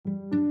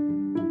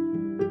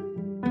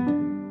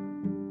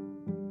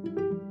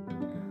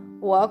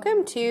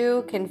Welcome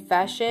to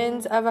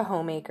Confessions of a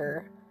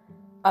Homemaker,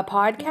 a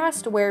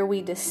podcast where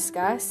we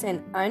discuss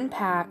and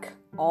unpack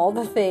all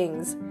the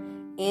things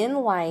in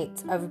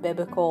light of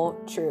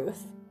biblical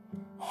truth.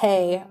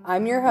 Hey,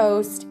 I'm your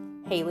host,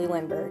 Haley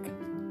Lindberg.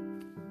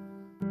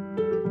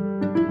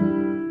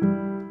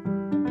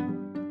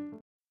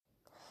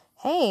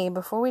 Hey,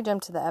 before we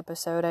jump to the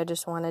episode, I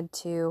just wanted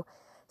to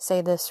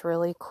say this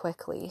really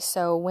quickly.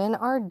 So when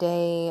our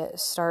day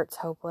starts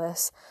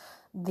hopeless,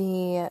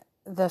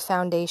 the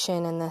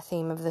foundation and the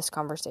theme of this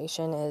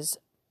conversation is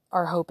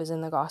our hope is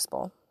in the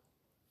gospel.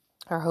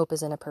 Our hope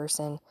is in a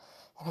person,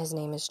 and his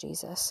name is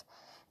Jesus.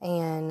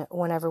 And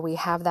whenever we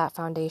have that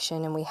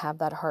foundation and we have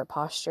that heart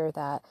posture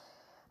that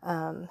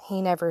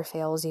he never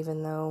fails,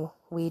 even though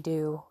we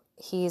do,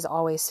 he's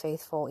always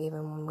faithful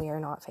even when we are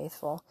not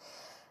faithful.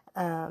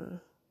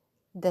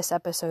 This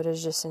episode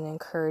is just an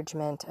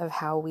encouragement of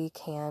how we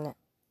can,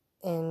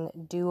 in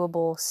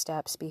doable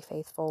steps, be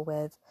faithful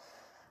with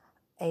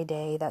a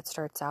day that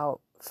starts out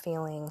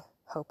feeling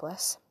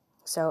hopeless.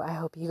 So I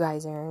hope you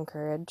guys are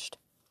encouraged.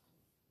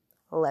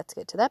 Let's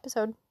get to the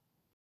episode.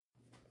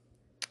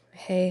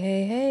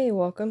 Hey,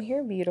 welcome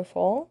here,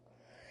 beautiful.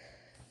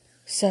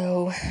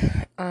 So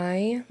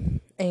I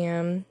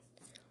am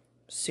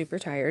super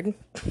tired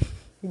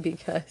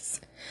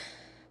because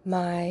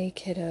my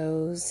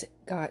kiddos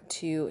got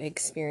to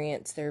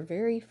experience their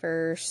very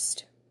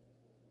first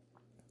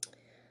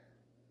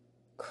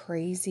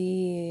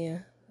crazy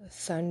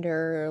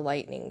thunder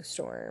lightning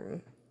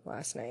storm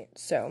last night.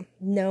 So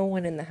no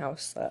one in the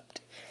house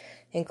slept,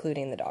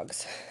 including the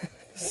dogs.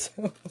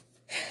 So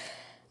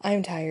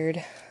I'm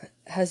tired.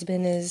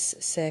 Husband is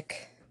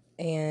sick,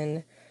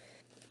 and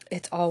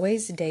it's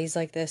always days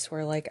like this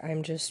where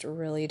I'm just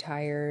really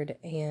tired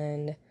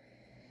and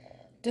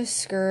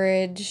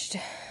discouraged,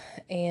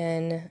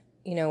 and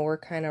we're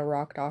kind of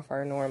rocked off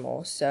our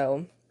normal.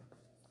 So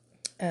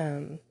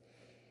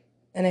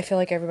and I feel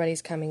like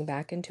everybody's coming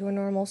back into a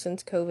normal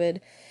since COVID.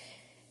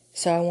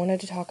 So I wanted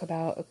to talk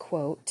about a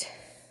quote,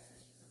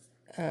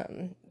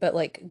 but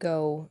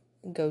go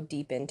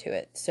deep into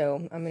it. So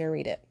I'm going to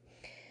read it.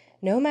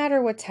 No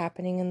matter what's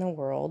happening in the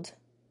world,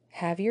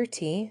 have your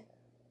tea,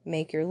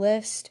 make your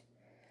list,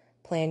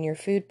 plan your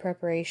food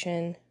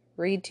preparation,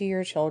 read to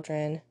your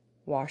children,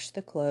 wash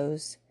the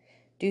clothes,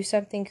 do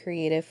something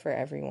creative for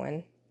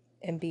everyone,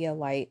 and be a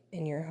light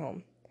in your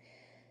home.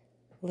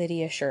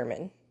 Lydia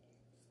Sherman.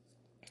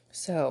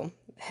 So,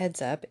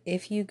 heads up,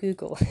 if you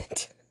Google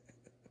it,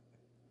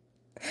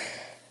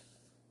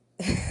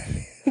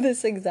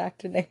 this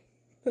exact name,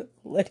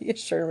 Lydia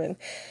Sherman,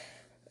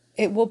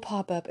 it will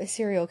pop up a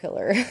serial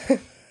killer.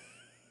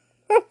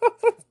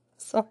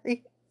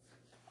 Sorry.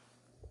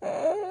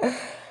 Oh,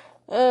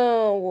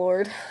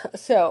 Lord.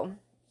 So,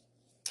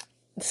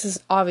 this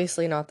is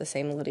obviously not the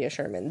same Lydia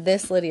Sherman.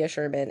 This Lydia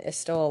Sherman is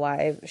still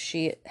alive.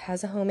 She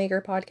has a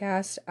Homemaker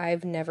podcast.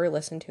 I've never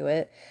listened to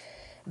it,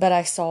 but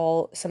I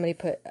saw somebody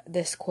put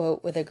this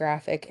quote with a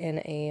graphic in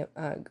a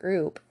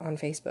group on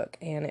Facebook,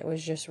 and it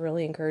was just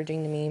really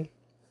encouraging to me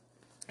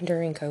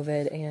during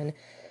COVID,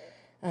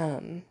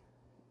 and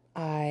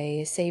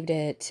I saved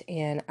it,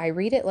 and I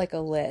read it like a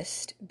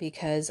list,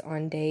 because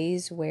on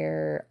days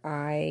where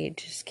I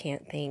just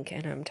can't think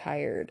and I'm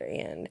tired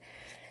and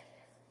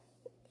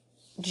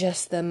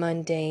just the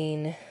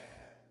mundane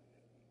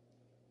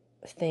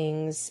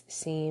things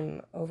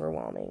seem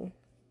overwhelming,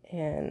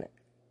 and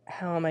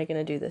how am I going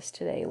to do this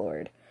today,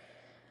 Lord?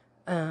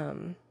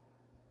 I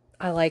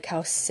like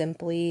how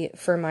simply,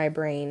 for my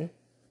brain,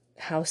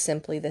 how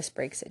simply this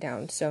breaks it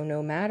down. So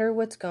no matter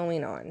what's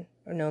going on,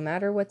 or no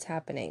matter what's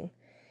happening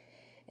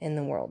in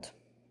the world,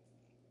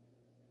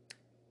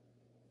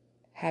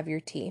 have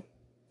your tea.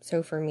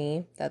 So for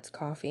me, that's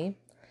coffee.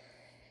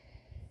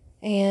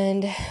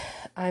 And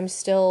I'm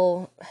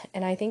still,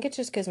 and I think it's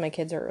just because my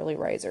kids are early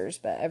risers,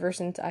 but ever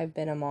since I've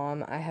been a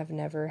mom, I have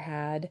never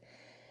had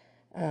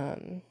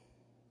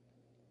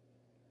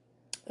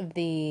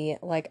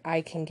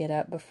I can get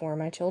up before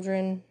my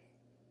children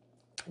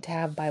to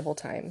have Bible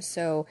time.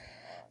 So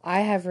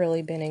I have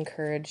really been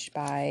encouraged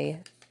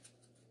by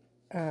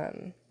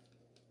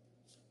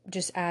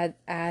just add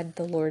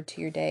the Lord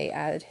to your day,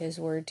 add his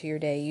word to your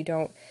day. You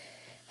don't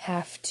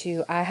have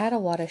to. I had a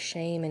lot of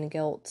shame and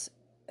guilt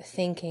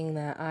thinking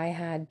that I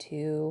had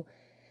to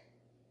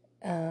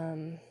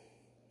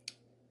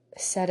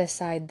set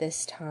aside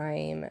this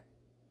time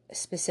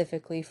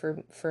specifically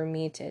for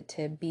me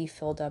to be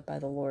filled up by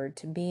the Lord,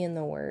 to be in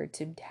the word,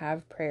 to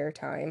have prayer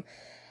time.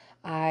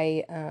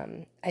 I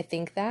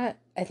think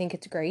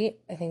it's great.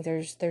 I think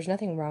there's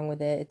nothing wrong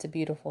with it. It's a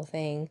beautiful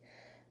thing.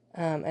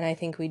 And I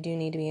think we do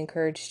need to be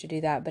encouraged to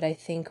do that. But I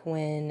think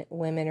when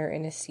women are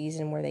in a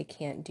season where they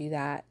can't do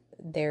that,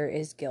 there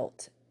is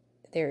guilt.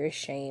 There is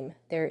shame.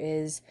 There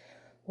is,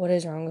 what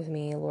is wrong with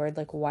me, Lord?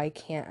 Why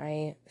can't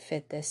I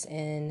fit this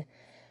in?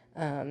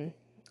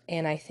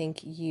 And I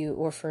think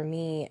for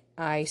me,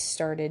 I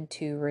started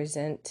to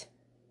resent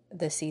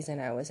the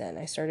season I was in.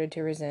 I started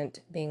to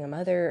resent being a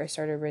mother. I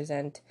started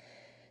resenting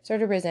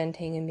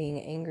and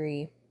being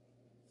angry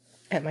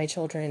at my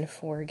children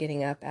for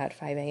getting up at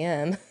 5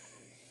 a.m.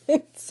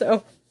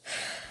 So,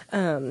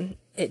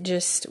 it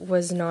just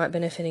was not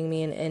benefiting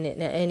me in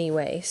any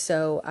way.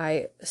 So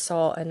I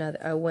saw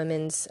a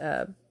women's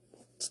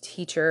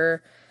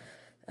teacher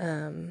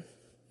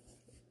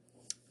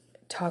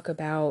talk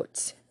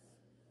about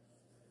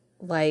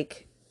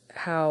like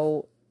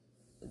how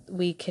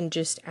we can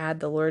just add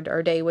the Lord to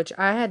our day, which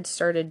I had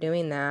started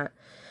doing that,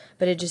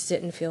 but it just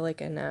didn't feel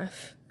like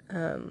enough.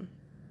 And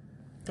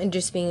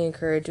just being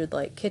encouraged with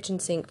like kitchen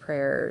sink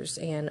prayers.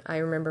 And I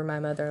remember my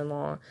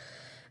mother-in-law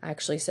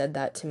actually said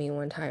that to me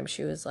one time.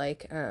 She was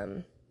like,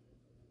 and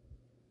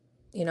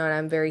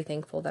I'm very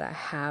thankful that I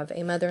have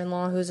a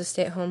mother-in-law who's a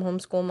stay-at-home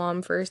homeschool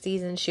mom for a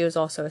season. She was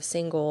also a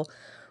single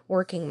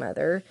working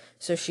mother,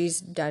 so she's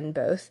done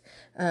both.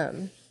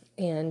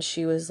 And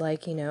she was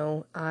like,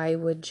 I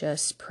would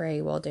just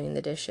pray while doing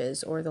the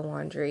dishes or the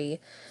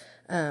laundry,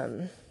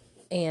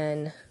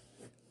 and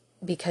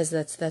because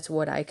that's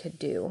what I could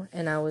do.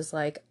 And I was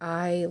like,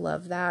 I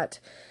love that.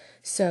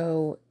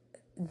 So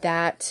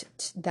that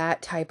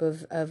type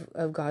of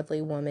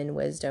godly woman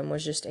wisdom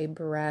was just a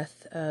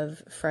breath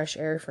of fresh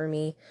air for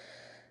me.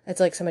 It's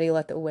like somebody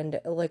open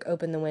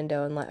the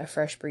window and let a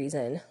fresh breeze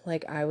in.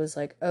 Like, I was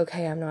like,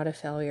 okay, I'm not a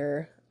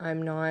failure.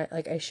 I'm not,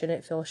 like, I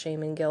shouldn't feel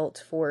shame and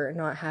guilt for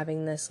not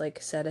having this,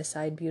 like, set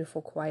aside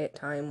beautiful quiet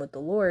time with the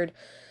Lord,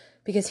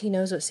 because he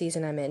knows what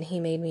season I'm in. He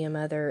made me a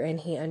mother, and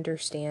he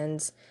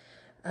understands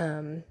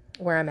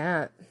where I'm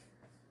at.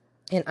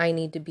 And I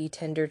need to be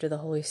tender to the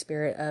Holy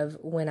Spirit of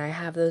when I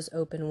have those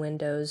open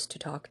windows to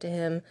talk to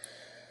him.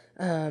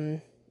 I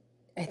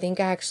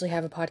think I actually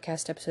have a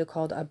podcast episode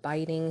called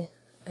Abiding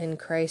in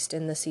Christ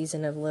in the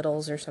Season of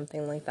Littles or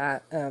something like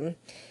that.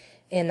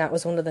 And that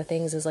was one of the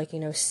things is like,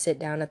 sit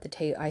down at the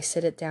table. I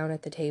sit it down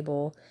at the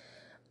table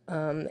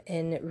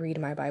and read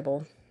my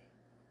Bible.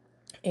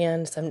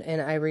 And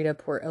I read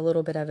a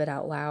little bit of it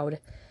out loud.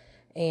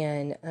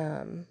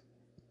 And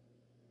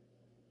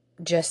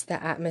just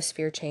the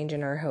atmosphere change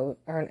in our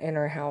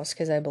house,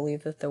 because I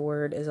believe that the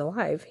word is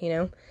alive,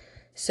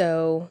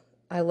 So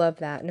I love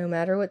that. No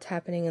matter what's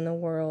happening in the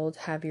world,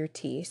 have your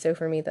tea. So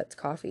for me, that's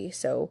coffee.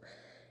 So,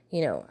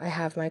 I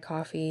have my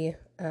coffee.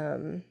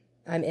 I'm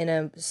in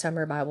a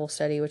summer Bible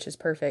study, which is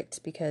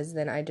perfect, because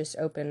then I just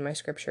open my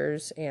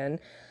scriptures and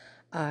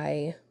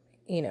I'm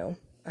in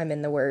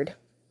the word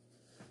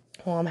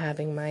while I'm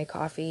having my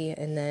coffee.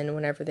 And then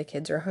whenever the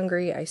kids are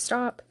hungry, I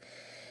stop.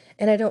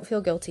 And I don't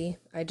feel guilty.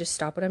 I just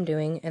stop what I'm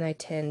doing and I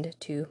tend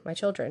to my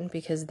children,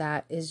 because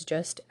that is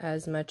just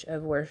as much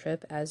of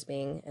worship as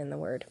being in the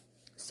Word.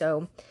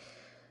 So,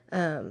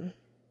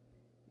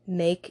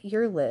 make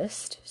your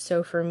list.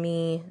 So for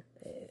me,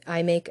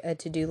 I make a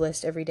to-do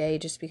list every day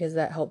just because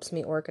that helps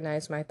me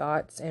organize my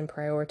thoughts and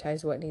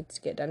prioritize what needs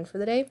to get done for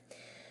the day.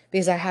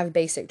 Because I have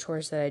basic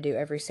chores that I do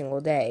every single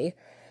day.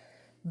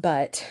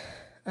 But,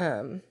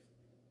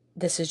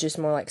 this is just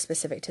more like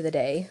specific to the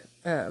day.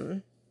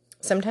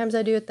 Sometimes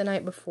I do it the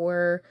night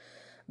before,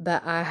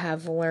 but I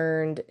have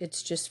learned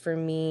it's just for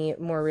me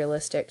more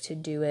realistic to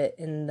do it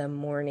in the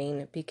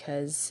morning,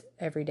 because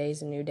every day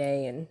is a new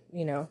day and,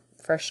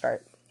 fresh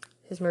start.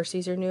 His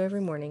mercies are new every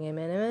morning.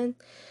 Amen, amen.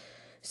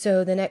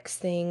 So the next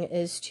thing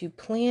is to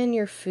plan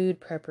your food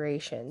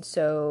preparation.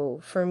 So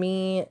for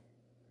me,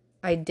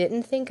 I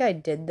didn't think I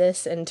did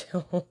this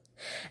until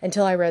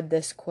I read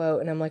this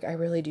quote, and I'm like, I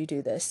really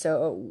do this.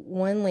 So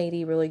one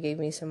lady really gave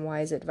me some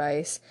wise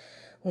advice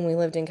when we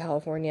lived in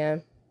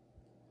California,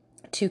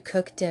 to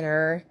cook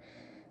dinner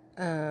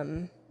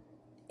in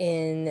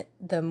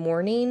the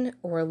morning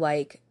or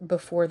like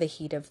before the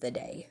heat of the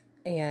day,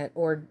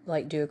 or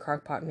like do a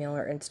crock pot meal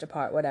or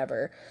Instapot,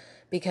 whatever,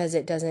 because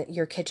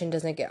your kitchen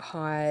doesn't get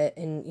hot,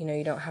 and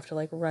you don't have to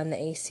like run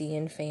the AC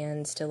and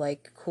fans to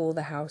like cool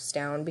the house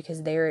down,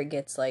 because there it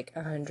gets like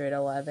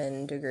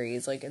 111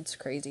 degrees, like it's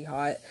crazy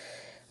hot,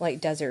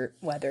 like desert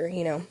weather,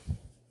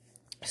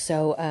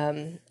 So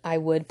I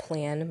would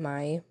plan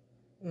my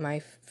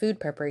food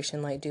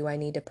preparation. Like, do I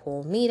need to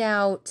pull meat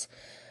out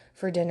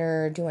for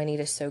dinner? Do I need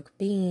to soak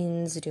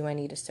beans? Do I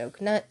need to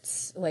soak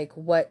nuts? Like,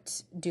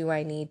 what do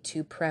I need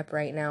to prep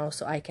right now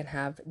so I can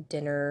have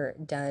dinner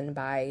done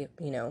by,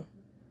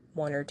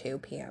 1 or 2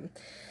 p.m.?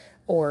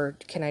 Or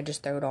can I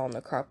just throw it all in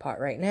the crock pot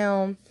right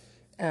now?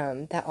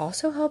 That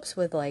also helps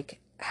with like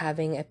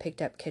having a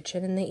picked up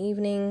kitchen in the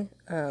evening.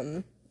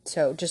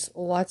 So just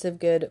lots of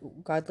good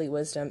godly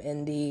wisdom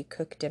in the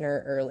cook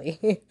dinner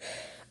early.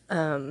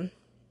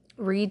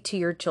 Read to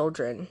your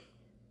children.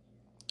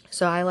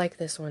 So I like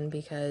this one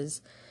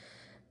because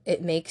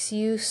it makes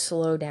you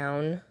slow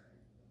down.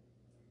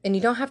 And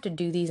you don't have to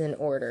do these in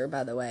order,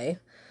 by the way.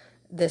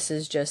 This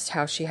is just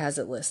how she has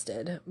it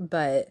listed.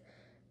 But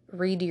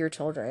read to your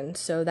children.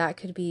 So that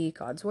could be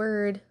God's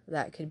word.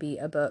 That could be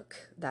a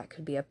book. That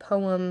could be a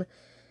poem.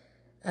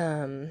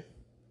 In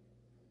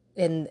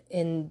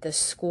the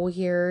school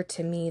year,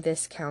 to me,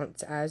 this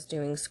counts as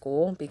doing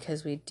school,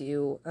 because we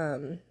do,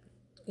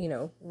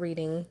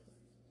 reading.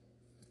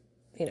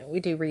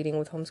 We do reading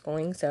with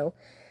homeschooling, so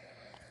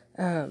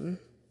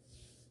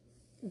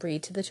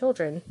read to the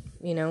children,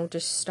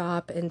 just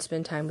stop and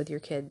spend time with your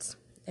kids.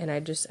 And I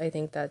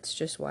think that's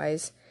just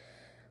wise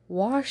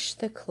wash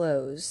the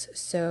clothes.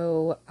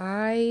 So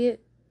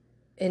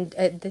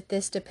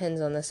this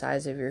depends on the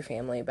size of your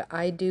family, but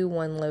I do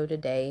 1 load a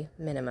day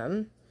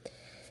minimum.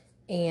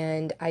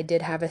 And I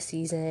did have a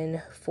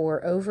season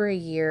for over a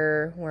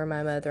year where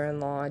my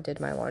mother-in-law did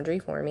my laundry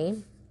for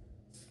me.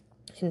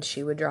 And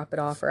she would drop it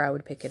off or I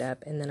would pick it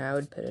up and then I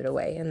would put it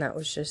away. And that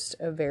was just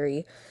a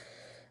very,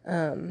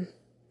 a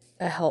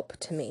help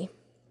to me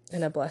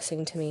and a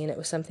blessing to me. And it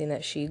was something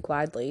that she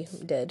gladly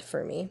did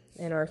for me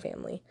and our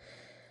family.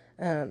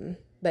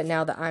 But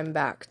now that I'm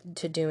back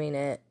to doing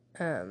it,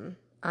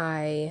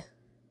 I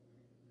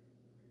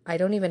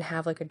don't even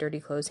have like a dirty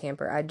clothes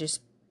hamper. I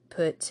just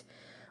put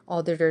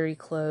all the dirty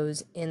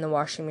clothes in the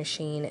washing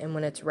machine, and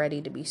when it's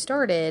ready to be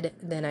started,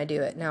 then I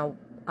do it. Now,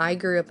 I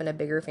grew up in a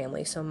bigger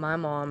family, so my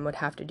mom would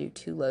have to do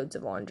 2 loads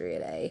of laundry a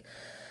day.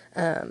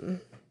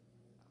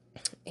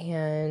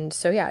 And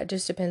so, yeah, it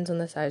just depends on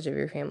the size of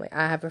your family.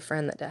 I have a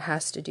friend that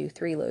has to do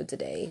 3 loads a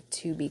day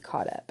to be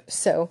caught up.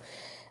 So,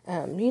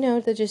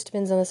 that just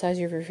depends on the size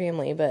of your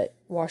family, but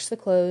wash the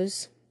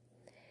clothes.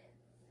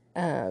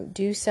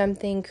 Do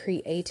something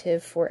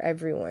creative for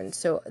everyone.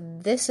 So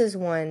this is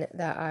one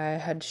that I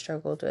had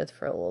struggled with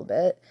for a little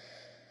bit.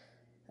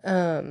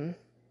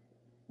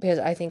 Because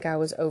I think I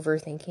was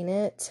overthinking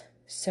it.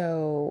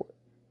 So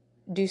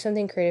do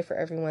something creative for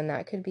everyone.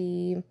 That could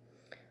be,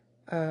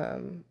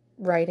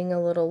 writing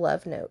a little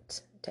love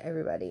note to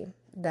everybody.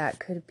 That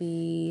could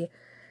be,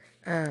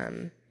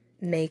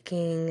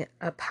 making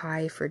a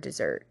pie for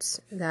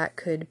desserts. That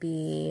could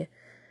be,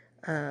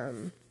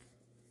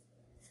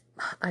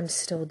 I'm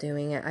still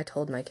doing it. I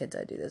told my kids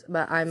I'd do this,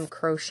 but I'm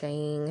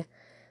crocheting.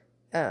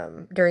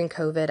 During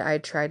COVID, I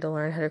tried to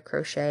learn how to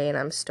crochet and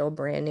I'm still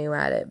brand new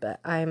at it, but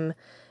I'm,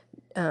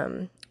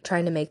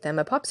 trying to make them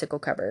a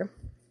popsicle cover.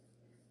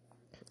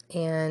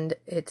 And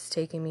it's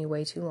taking me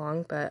way too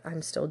long, but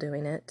I'm still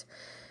doing it.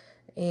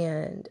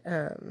 And,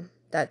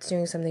 that's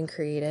doing something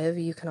creative.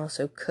 You can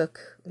also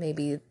cook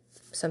maybe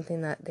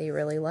something that they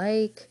really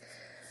like.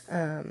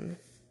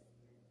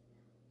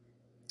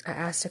 I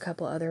asked a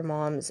couple other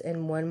moms,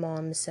 and one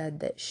mom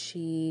said that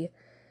she,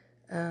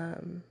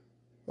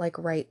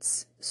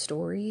 writes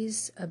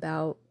stories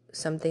about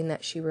something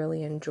that she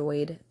really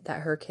enjoyed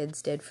that her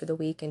kids did for the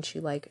week, and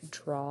she,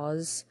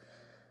 draws,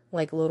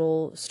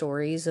 little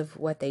stories of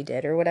what they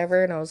did or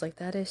whatever, and I was like,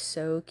 that is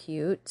so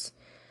cute.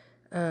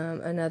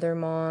 Another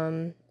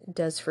mom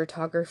does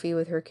photography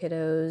with her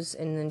kiddos,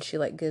 and then she,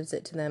 gives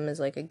it to them as,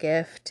 a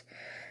gift,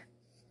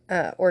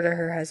 or to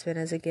her husband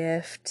as a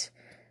gift.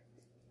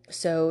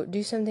 So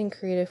do something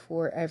creative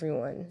for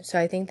everyone. So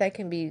I think that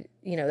can be,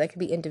 that could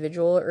be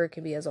individual or it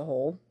could be as a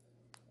whole.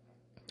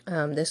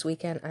 This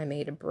weekend I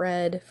made a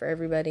bread for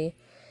everybody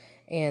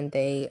and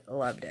they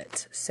loved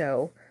it.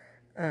 So,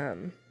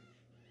 and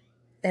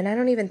I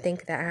don't even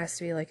think that has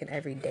to be an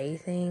everyday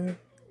thing.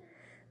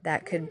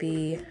 That could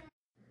be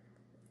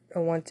a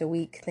once a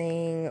week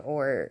thing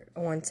or a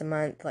once a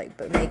month,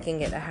 but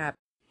making it a habit.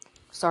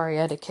 Sorry,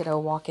 I had a kiddo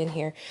walk in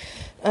here.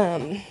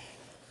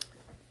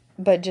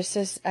 But just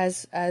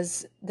as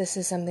this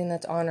is something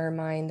that's on our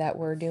mind, that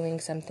we're doing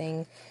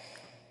something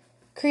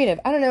creative.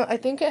 I don't know. I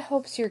think it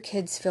helps your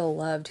kids feel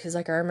loved. Because,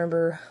 I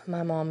remember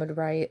my mom would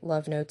write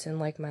love notes in,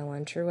 my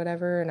lunch or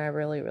whatever. And I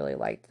really, really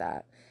liked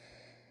that.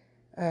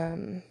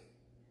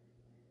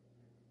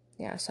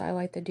 Yeah, so I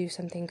like to do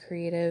something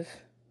creative.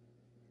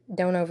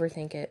 Don't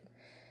overthink it.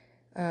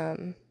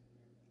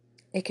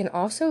 It can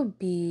also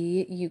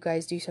be you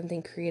guys do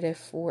something creative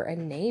for a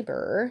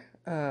neighbor.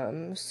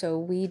 So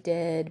we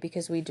did,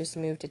 because we just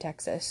moved to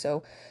Texas.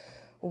 So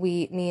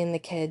me and the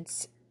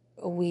kids,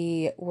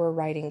 we were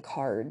writing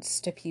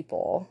cards to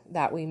people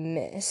that we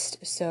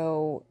missed.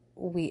 So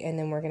and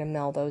then we're going to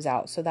mail those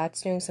out. So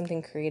that's doing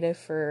something creative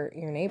for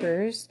your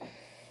neighbors.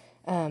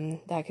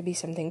 That could be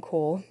something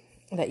cool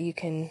that you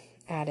can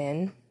add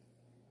in.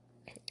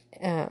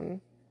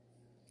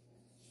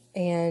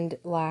 And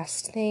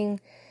last thing,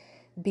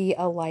 be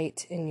a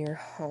light in your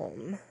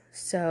home.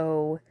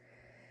 So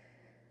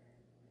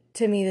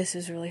to me, this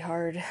is really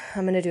hard.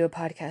 I'm going to do a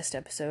podcast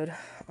episode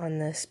on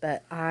this,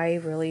 but I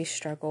really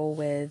struggle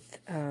with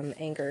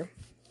anger.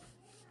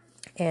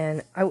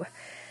 And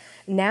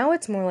now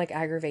it's more like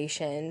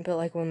aggravation,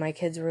 but when my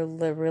kids were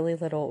really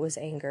little, it was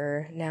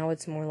anger. Now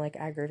it's more like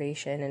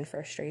aggravation and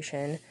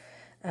frustration.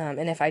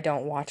 And if I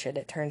don't watch it,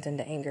 it turns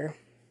into anger.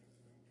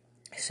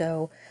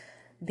 So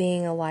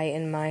being a light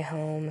in my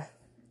home,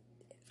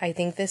 I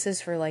think this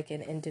is for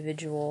an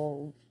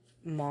individual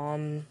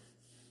mom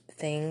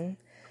thing.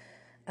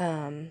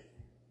 And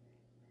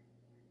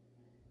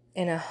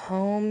a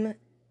home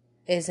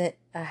isn't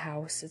a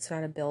house. It's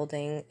not a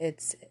building.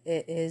 It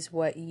is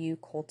what you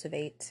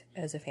cultivate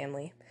as a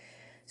family.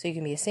 So you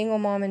can be a single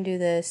mom and do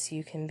this.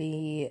 You can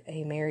be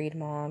a married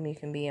mom. You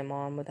can be a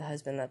mom with a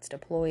husband that's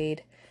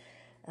deployed.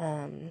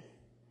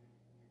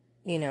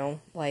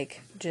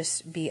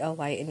 Just be a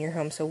light in your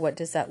home. So what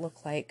does that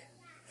look like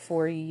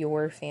for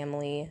your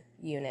family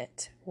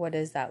unit? What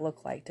does that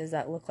look like? Does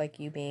that look like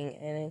you being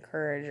an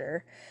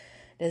encourager?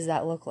 Does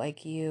that look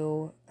like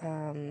you,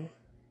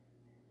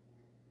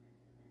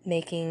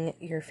 making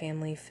your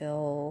family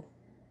feel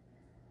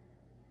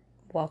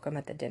welcome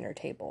at the dinner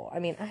table. I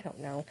mean, I don't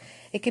know.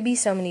 It could be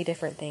so many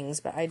different things,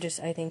 but I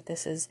think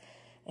this is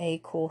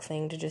a cool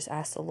thing to just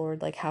ask the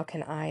Lord, like, how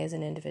can I as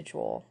an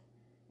individual,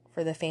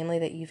 for the family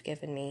that you've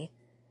given me,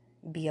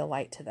 be a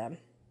light to them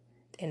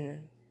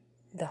in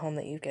the home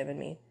that you've given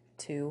me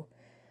to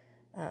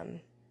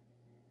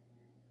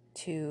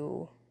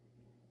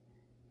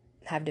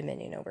have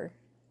dominion over,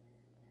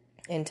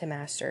 and to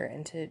master,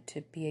 and to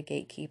be a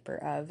gatekeeper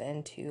of,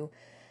 and to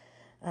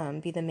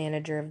be the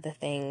manager of the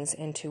things,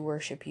 and to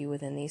worship you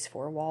within these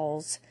four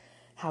walls.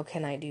 How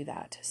can I do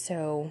that?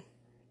 So,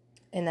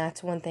 and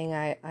that's one thing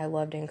I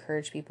love to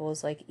encourage people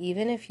is, like,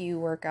 even if you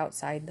work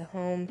outside the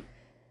home,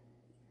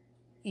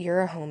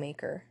 you're a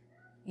homemaker.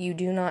 You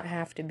do not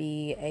have to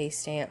be a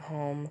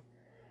stay-at-home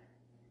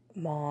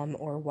mom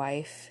or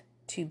wife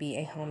to be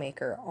a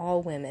homemaker.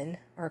 All women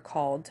are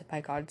called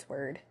by God's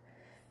word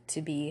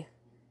to be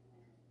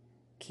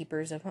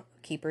keepers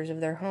of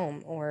their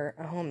home, or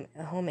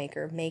a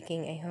homemaker,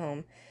 making a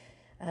home.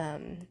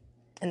 And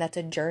that's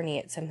a journey.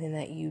 It's something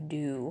that you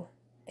do,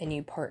 and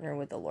you partner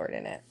with the Lord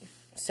in it.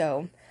 So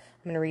I'm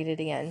going to read it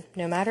again.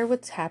 No matter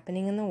what's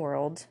happening in the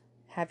world,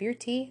 have your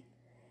tea,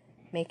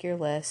 make your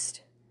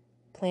list,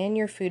 plan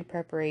your food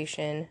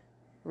preparation,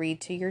 read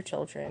to your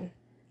children,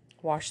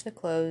 wash the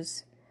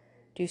clothes,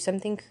 do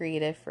something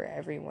creative for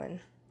everyone,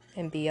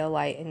 and be a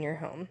light in your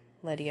home.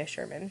 Lydia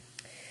Sherman.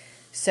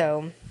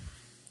 So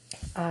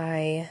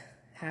I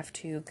have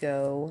to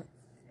go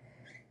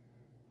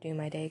do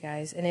my day,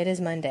 guys. And it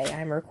is Monday.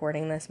 I'm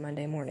recording this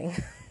Monday morning.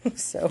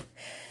 So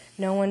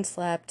no one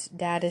slept.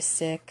 Dad is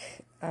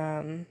sick.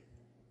 Dogs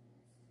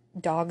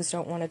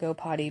don't want to go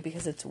potty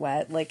because it's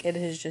wet. Like, it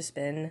has just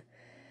been,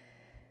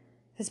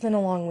 it's been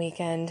a long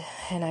weekend,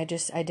 and I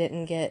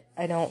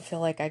don't feel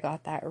like I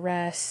got that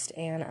rest,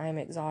 and I'm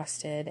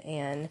exhausted,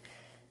 and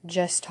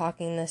just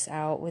talking this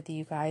out with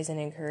you guys and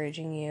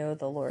encouraging you,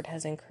 the Lord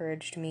has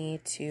encouraged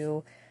me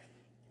to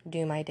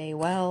do my day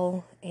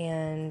well,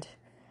 and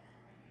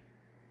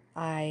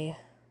I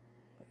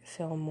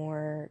feel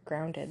more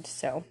grounded.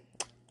 So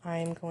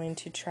I'm going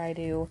to try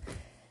to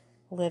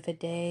live a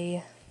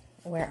day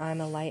where I'm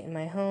a light in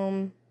my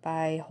home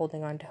by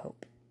holding on to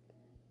hope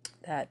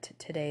that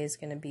today is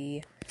going to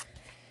be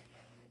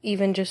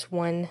even just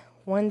one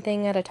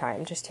thing at a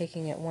time, just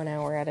taking it 1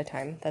 hour at a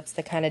time. That's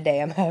the kind of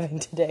day I'm having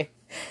today.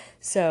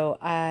 So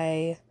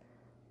I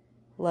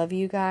love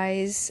you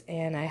guys,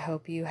 and I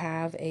hope you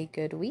have a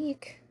good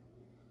week.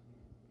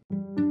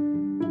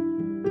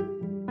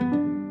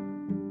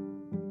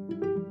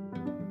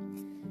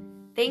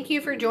 Thank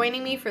you for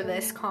joining me for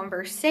this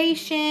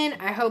conversation.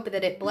 I hope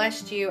that it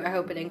blessed you. I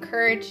hope it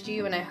encouraged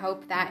you, and I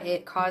hope that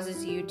it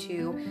causes you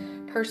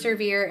to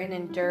persevere and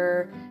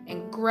endure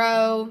and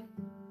grow.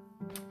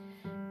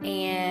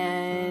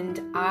 And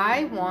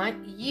I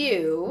want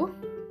you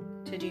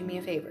to do me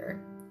a favor.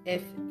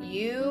 If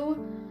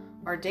you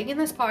are digging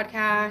this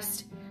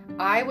podcast,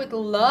 I would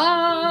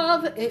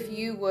love if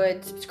you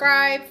would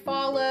subscribe,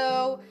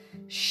 follow,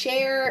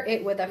 share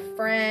it with a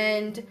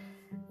friend,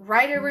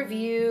 write a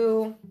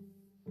review,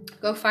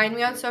 go find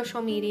me on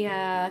social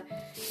media,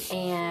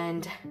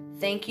 and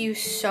thank you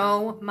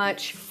so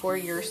much for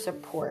your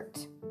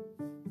support.